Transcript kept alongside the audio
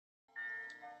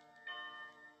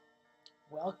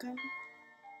Welcome,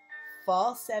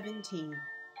 Fall 17,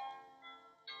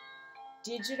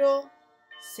 Digital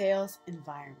Sales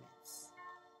Environments,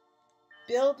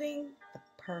 building the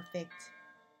perfect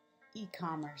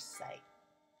e-commerce site.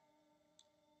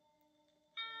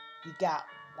 You got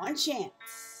one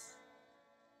chance.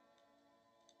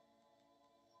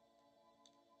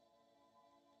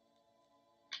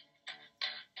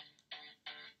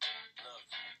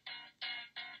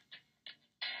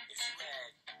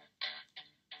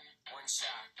 Shot,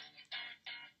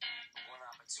 one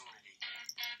opportunity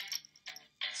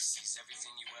to seize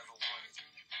everything you ever wanted.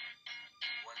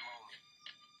 One moment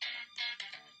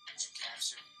that you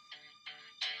capture,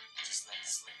 just let it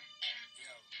slip.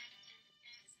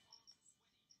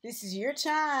 This is your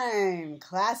time,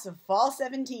 class of Fall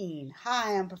 17.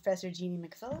 Hi, I'm Professor Jeannie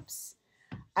McPhillips.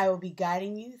 I will be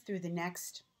guiding you through the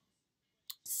next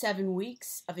 7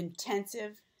 weeks of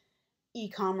intensive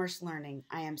e-commerce learning.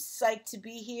 I am psyched to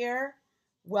be here.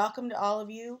 Welcome to all of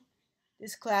you.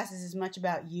 This class is as much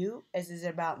about you as it is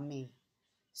about me.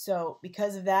 So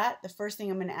because of that, the first thing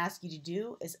I'm going to ask you to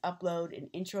do is upload an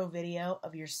intro video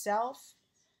of yourself.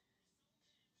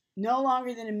 No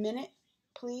longer than a minute,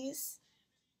 please.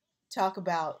 Talk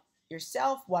about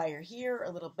yourself, why you're here,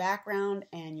 a little background,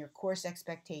 and your course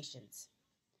expectations.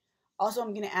 Also,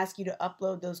 I'm going to ask you to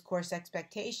upload those course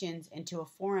expectations into a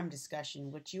forum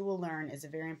discussion, which you will learn is a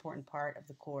very important part of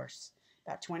the course.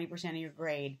 About 20% of your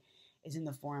grade is in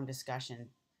the forum discussion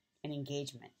and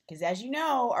engagement. Because as you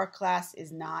know, our class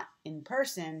is not in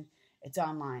person, it's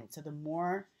online. So the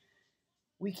more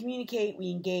we communicate,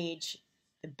 we engage,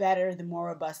 the better, the more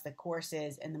robust the course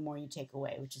is, and the more you take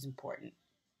away, which is important.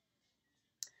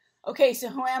 Okay, so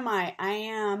who am I? I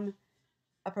am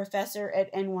a professor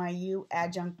at NYU,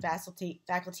 adjunct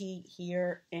faculty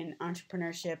here in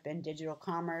entrepreneurship and digital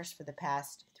commerce for the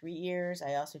past 3 years.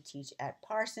 I also teach at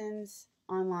Parsons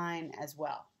online as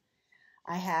well.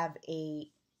 I have a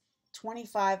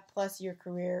 25 plus year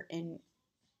career in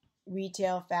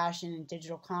retail, fashion, and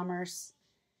digital commerce,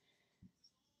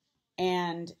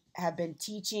 and have been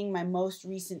teaching. My most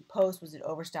recent post was at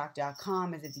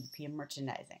Overstock.com as a VP of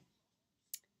merchandising.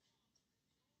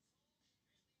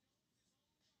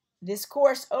 This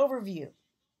course overview,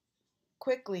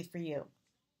 quickly for you.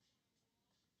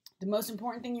 The most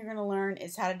important thing you're going to learn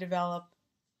is how to develop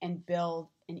and build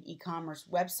an e-commerce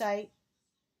website.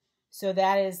 So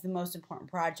that is the most important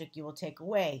project you will take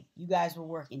away. You guys will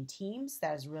work in teams.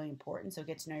 That is really important. So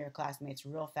get to know your classmates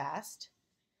real fast.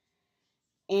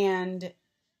 And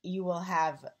you will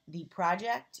have the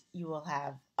project. You will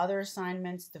have other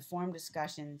assignments, the forum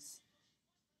discussions,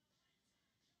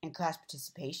 and class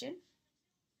participation.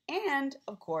 And,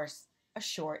 of course, a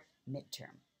short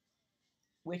midterm,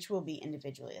 which will be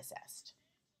individually assessed.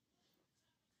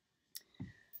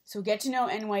 So get to know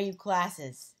NYU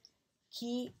classes.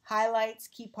 Key highlights,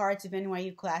 key parts of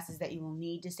NYU classes that you will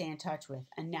need to stay in touch with.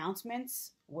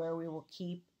 Announcements, where we will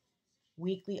keep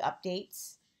weekly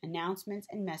updates, announcements,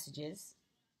 and messages.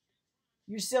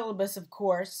 Your syllabus, of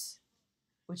course,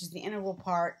 which is the integral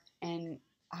part and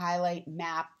highlight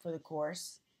map for the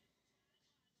course.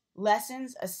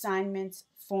 Lessons, assignments,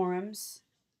 forums,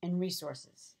 and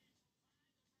resources.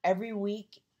 Every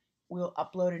week, we'll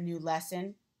upload a new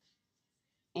lesson,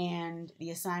 and the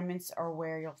assignments are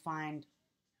where you'll find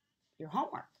your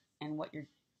homework and what you're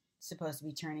supposed to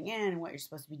be turning in and what you're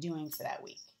supposed to be doing for that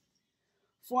week.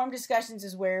 Forum discussions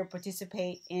is where you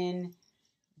participate in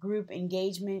group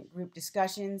engagement, group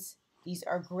discussions. These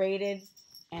are graded,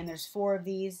 and there's 4 of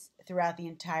these throughout the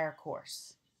entire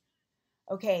course.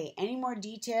 Okay, any more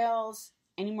details,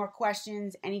 any more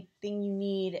questions, anything you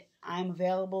need, I'm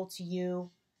available to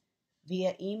you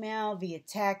via email, via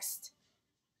text.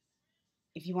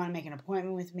 If you want to make an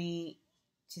appointment with me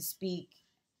to speak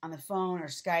on the phone or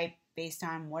Skype,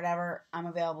 FaceTime, whatever, I'm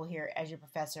available here as your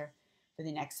professor for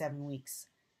the next 7 weeks.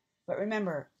 But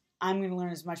remember, I'm going to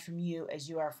learn as much from you as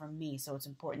you are from me, so it's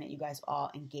important that you guys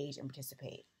all engage and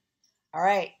participate. All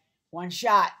right, one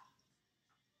shot.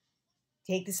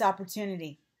 Take this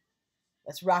opportunity.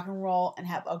 Let's rock and roll and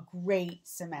have a great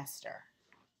semester.